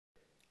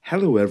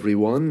Hello,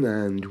 everyone,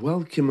 and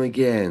welcome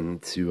again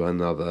to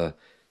another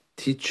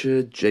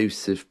Teacher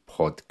Joseph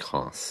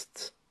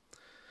podcast.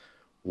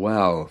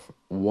 Well,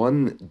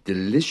 one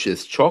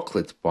delicious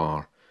chocolate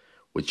bar,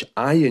 which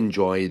I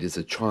enjoyed as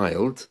a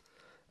child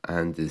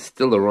and is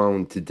still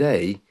around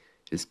today,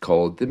 is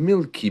called the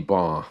Milky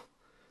Bar.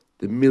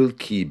 The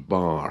Milky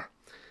Bar.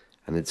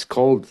 And it's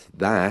called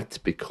that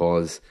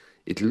because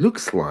it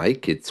looks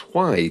like it's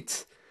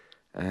white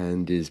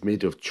and is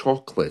made of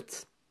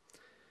chocolate.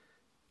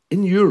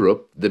 In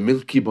Europe, the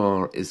Milky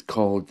Bar is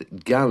called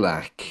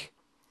Galac.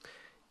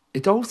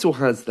 It also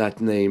has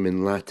that name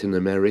in Latin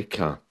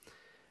America,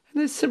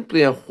 and it's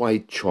simply a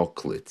white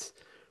chocolate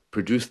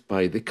produced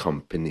by the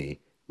company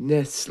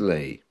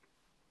Nestle.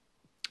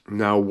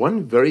 Now,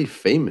 one very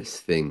famous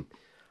thing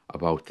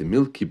about the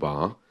Milky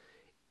Bar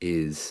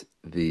is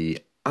the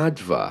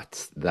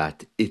advert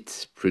that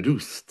it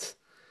produced,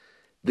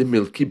 the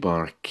Milky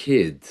Bar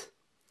Kid.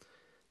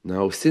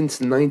 Now,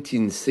 since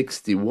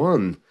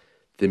 1961,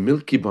 the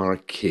Milky Bar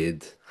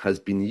Kid has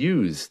been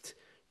used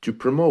to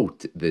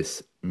promote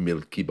this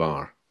Milky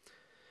Bar.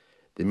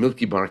 The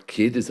Milky Bar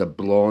Kid is a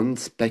blonde,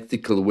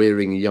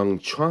 spectacle-wearing young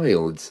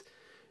child,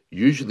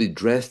 usually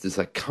dressed as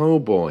a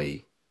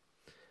cowboy.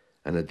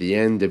 And at the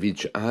end of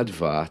each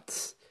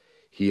advert,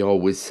 he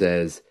always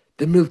says,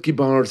 "The Milky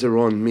Bars are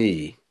on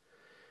me,"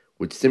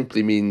 which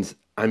simply means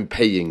I'm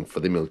paying for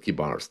the Milky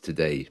Bars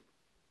today.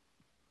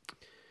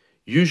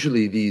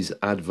 Usually these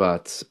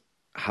adverts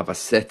have a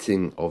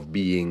setting of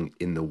being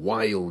in the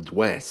Wild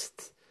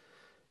West,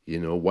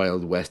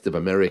 Wild West of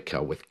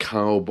America with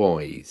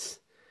cowboys.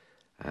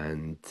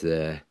 And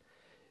they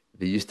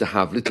used to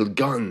have little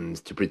guns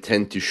to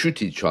pretend to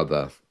shoot each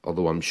other,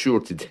 although I'm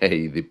sure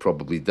today they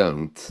probably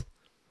don't.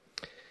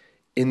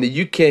 In the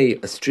UK,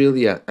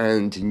 Australia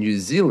and New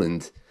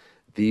Zealand,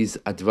 these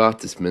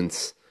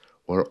advertisements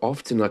were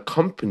often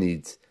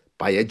accompanied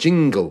by a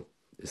jingle.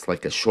 It's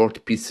like a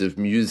short piece of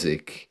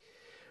music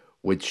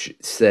which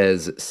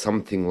says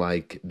something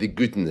like the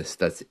goodness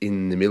that's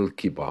in the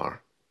Milky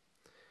Bar.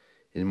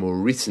 In more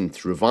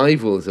recent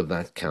revivals of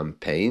that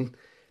campaign,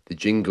 the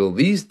jingle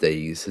these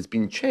days has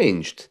been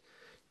changed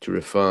to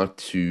refer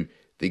to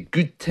the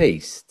good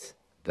taste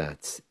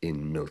that's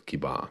in Milky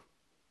Bar.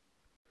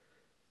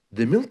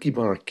 The Milky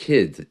Bar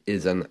Kid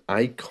is an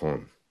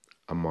icon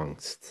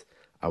amongst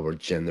our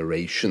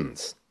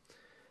generations.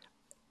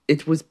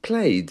 It was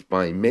played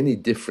by many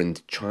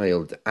different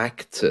child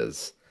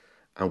actors,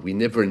 and we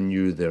never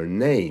knew their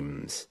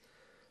names.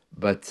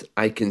 But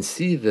I can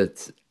see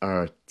that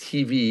our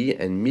TV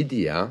and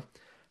media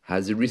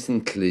has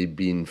recently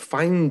been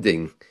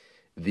finding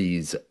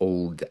these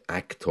old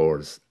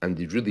actors, and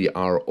they really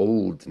are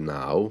old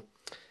now,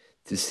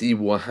 to see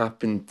what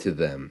happened to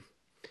them.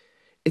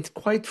 It's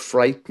quite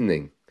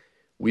frightening.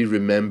 We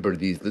remember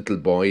these little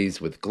boys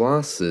with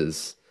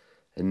glasses,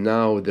 and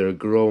now they're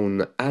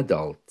grown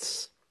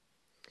adults.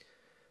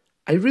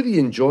 I really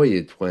enjoy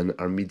it when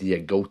our media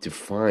go to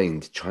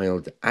find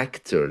child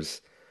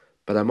actors,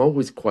 but I'm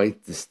always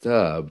quite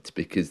disturbed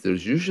because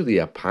there's usually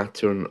a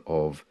pattern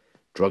of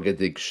drug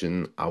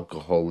addiction,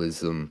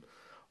 alcoholism,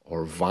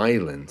 or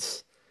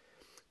violence,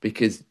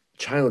 because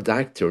child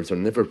actors are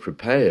never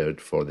prepared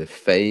for the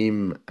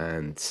fame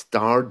and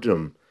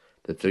stardom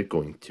that they're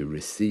going to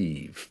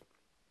receive.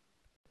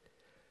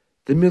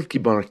 The Milky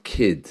Bar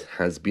Kid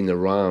has been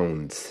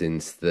around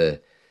since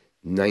the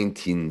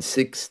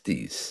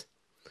 1960s.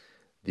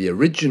 The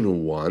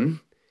original one,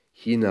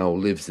 he now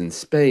lives in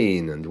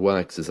Spain and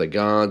works as a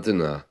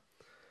gardener.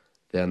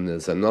 Then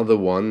there's another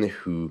one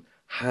who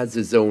has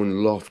his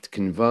own loft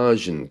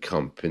conversion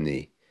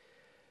company.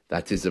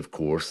 That is, of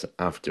course,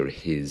 after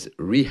his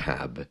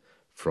rehab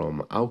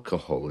from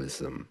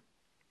alcoholism.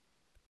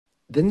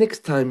 The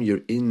next time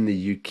you're in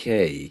the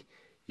UK,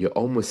 you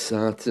almost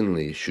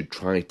certainly should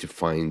try to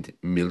find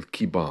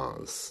Milky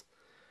Bars.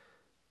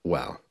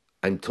 Well,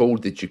 I'm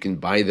told that you can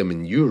buy them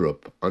in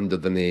Europe under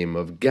the name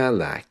of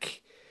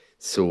Galac,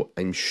 so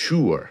I'm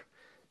sure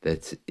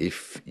that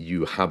if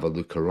you have a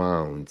look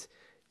around,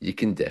 you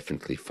can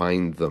definitely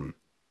find them.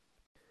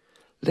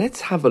 Let's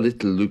have a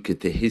little look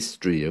at the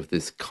history of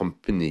this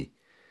company,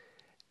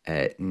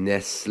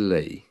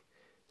 Nestle.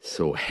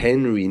 So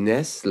Henry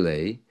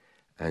Nestle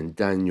and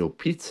Daniel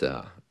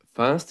Peter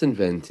first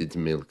invented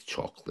milk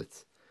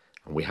chocolate,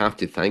 and we have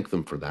to thank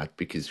them for that,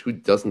 because who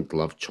doesn't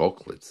love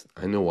chocolate?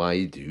 I know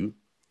I do.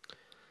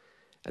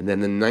 And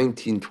then in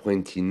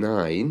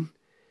 1929,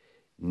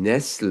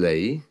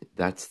 Nestle,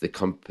 that's the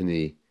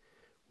company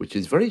which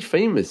is very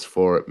famous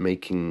for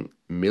making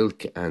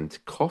milk and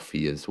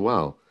coffee as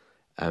well,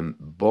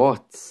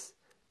 bought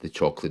the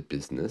chocolate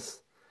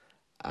business.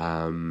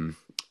 And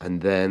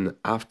then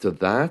after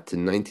that,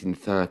 in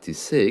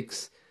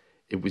 1936,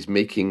 it was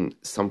making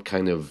some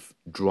kind of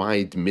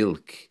dried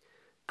milk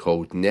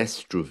called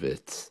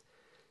Nestrovit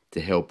to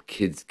help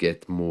kids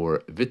get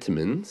more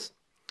vitamins.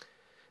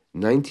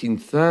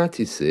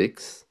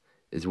 1936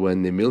 is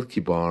when the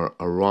Milky Bar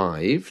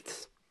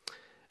arrived,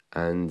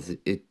 and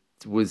it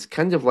was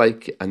kind of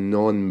like a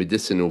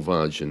non-medicinal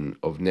version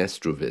of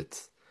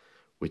Nestrovit,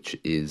 which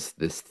is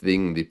this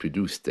thing they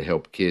produce to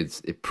help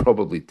kids. It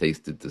probably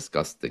tasted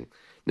disgusting.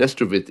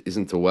 Nestrovit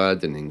isn't a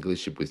word in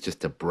English, it was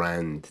just a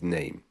brand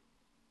name.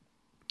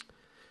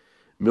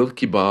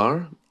 Milky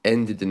Bar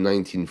ended in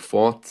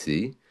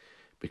 1940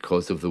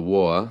 because of the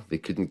war. They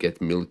couldn't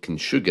get milk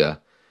and sugar,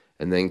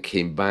 and then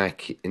came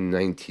back in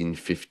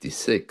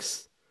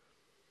 1956.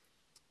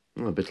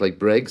 A bit like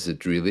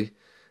Brexit, really.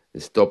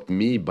 It stopped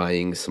me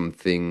buying some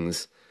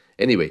things.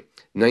 Anyway,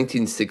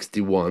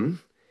 1961,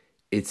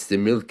 it's the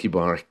Milky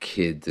Bar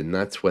Kid, and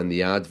that's when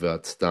the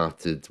advert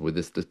started with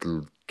this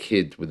little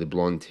kid with the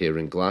blonde hair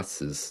and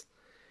glasses.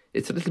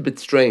 It's a little bit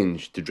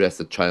strange to dress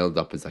a child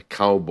up as a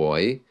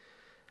cowboy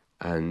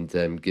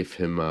and give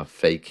him a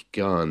fake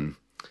gun.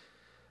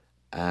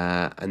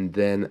 And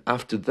then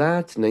after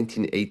that,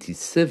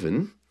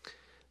 1987,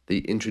 they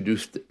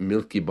introduced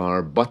Milky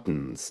Bar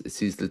buttons. It's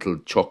these little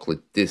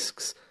chocolate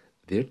discs.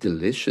 They're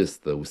delicious,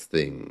 those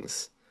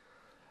things.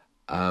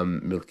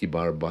 Milky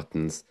Bar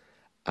buttons.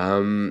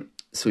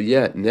 So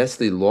yeah,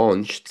 Nestle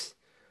launched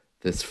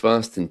this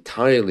first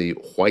entirely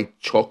white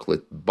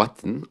chocolate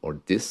button or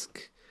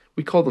disc.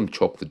 We call them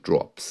chocolate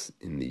drops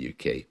in the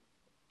UK.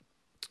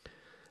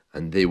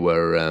 And they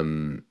were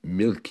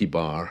Milky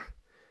Bar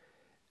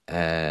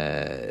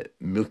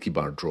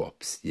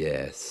drops,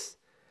 yes.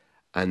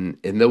 And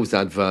in those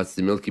adverts,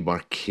 the Milky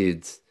Bar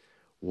Kid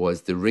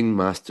was the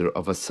ringmaster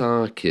of a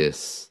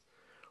circus,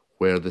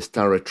 where the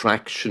star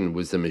attraction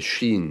was a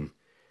machine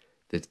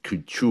that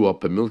could chew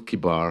up a Milky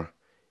Bar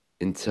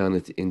and turn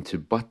it into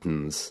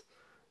buttons.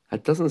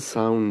 That doesn't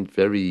sound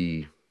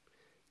very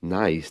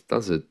nice,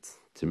 does it?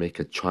 To make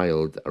a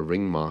child a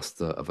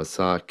ringmaster of a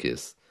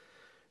circus.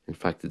 In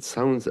fact, it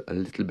sounds a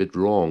little bit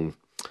wrong.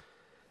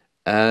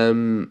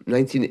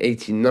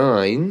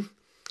 1989,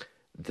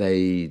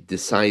 they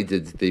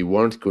decided they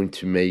weren't going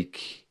to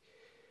make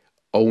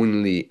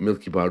only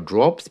Milky Bar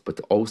drops, but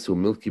also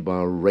Milky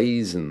Bar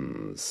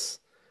raisins.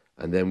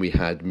 And then we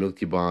had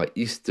Milky Bar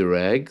Easter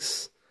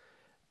eggs.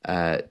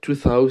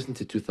 2000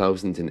 to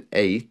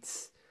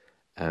 2008,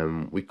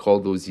 we call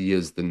those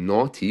years the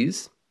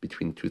noughties,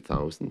 between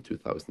 2000 and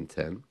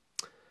 2010.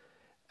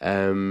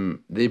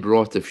 They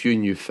brought a few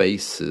new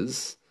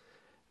faces: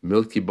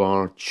 Milky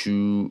Bar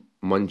Chew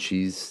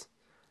Munchies,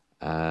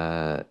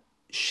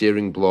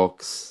 Sharing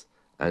Blocks,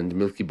 and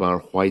Milky Bar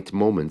White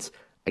Moments.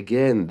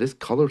 Again, this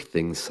color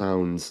thing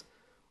sounds,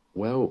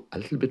 well, a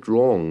little bit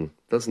wrong,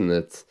 doesn't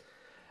it?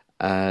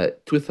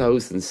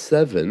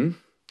 2007,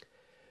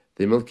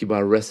 the Milky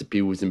Bar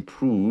recipe was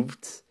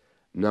improved,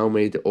 now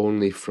made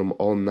only from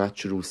all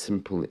natural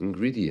simple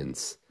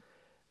ingredients.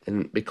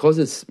 And because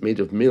it's made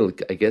of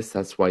milk, I guess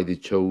that's why they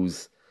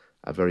chose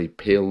a very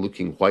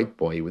pale-looking white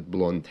boy with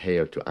blonde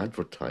hair to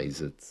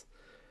advertise it.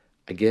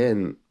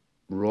 Again,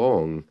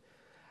 wrong.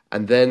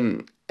 And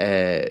then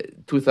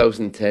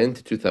 2010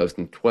 to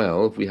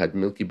 2012, we had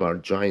Milky Bar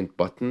giant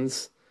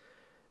buttons.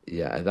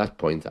 Yeah, at that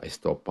point, I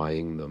stopped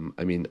buying them.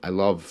 I mean, I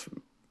love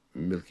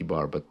Milky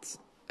Bar, but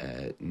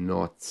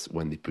not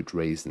when they put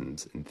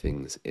raisins and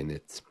things in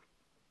it.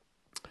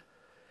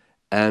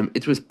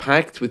 It was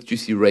packed with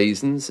juicy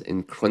raisins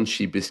in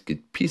crunchy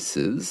biscuit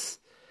pieces.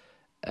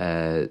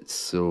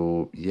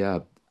 So, yeah,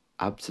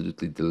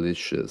 absolutely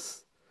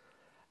delicious.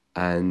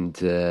 And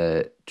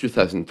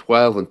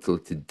 2012 until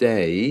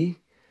today,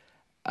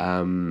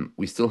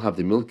 we still have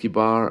the Milky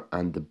Bar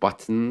and the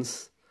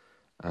buttons,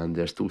 and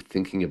they're still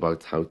thinking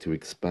about how to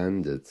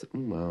expand it. Oh,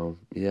 wow.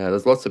 Yeah,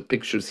 there's lots of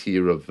pictures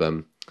here of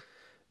the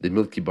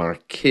Milky Bar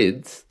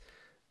Kid.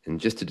 And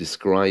just to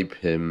describe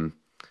him,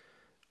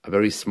 a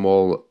very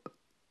small,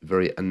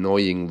 very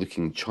annoying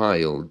looking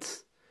child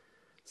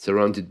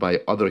surrounded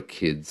by other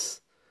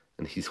kids,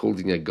 and he's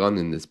holding a gun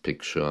in this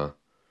picture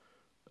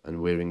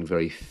and wearing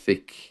very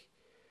thick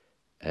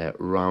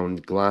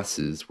round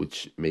glasses,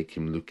 which make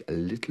him look a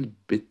little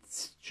bit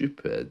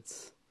stupid.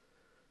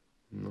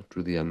 Not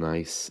really a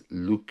nice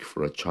look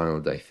for a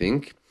child, I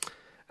think.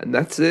 And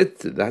that's it.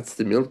 That's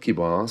the Milky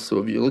Bar. So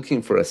if you're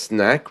looking for a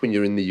snack when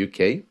you're in the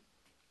UK,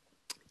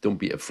 don't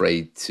be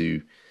afraid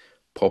to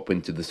pop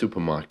into the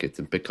supermarket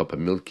and pick up a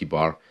Milky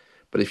Bar.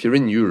 But if you're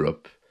in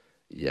Europe,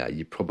 yeah,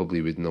 you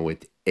probably would know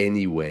it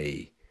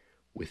anyway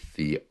with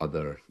the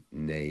other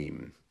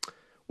name.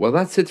 Well,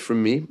 that's it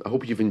from me. I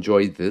hope you've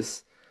enjoyed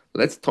this.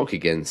 Let's talk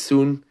again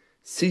soon.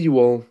 See you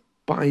all.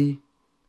 Bye.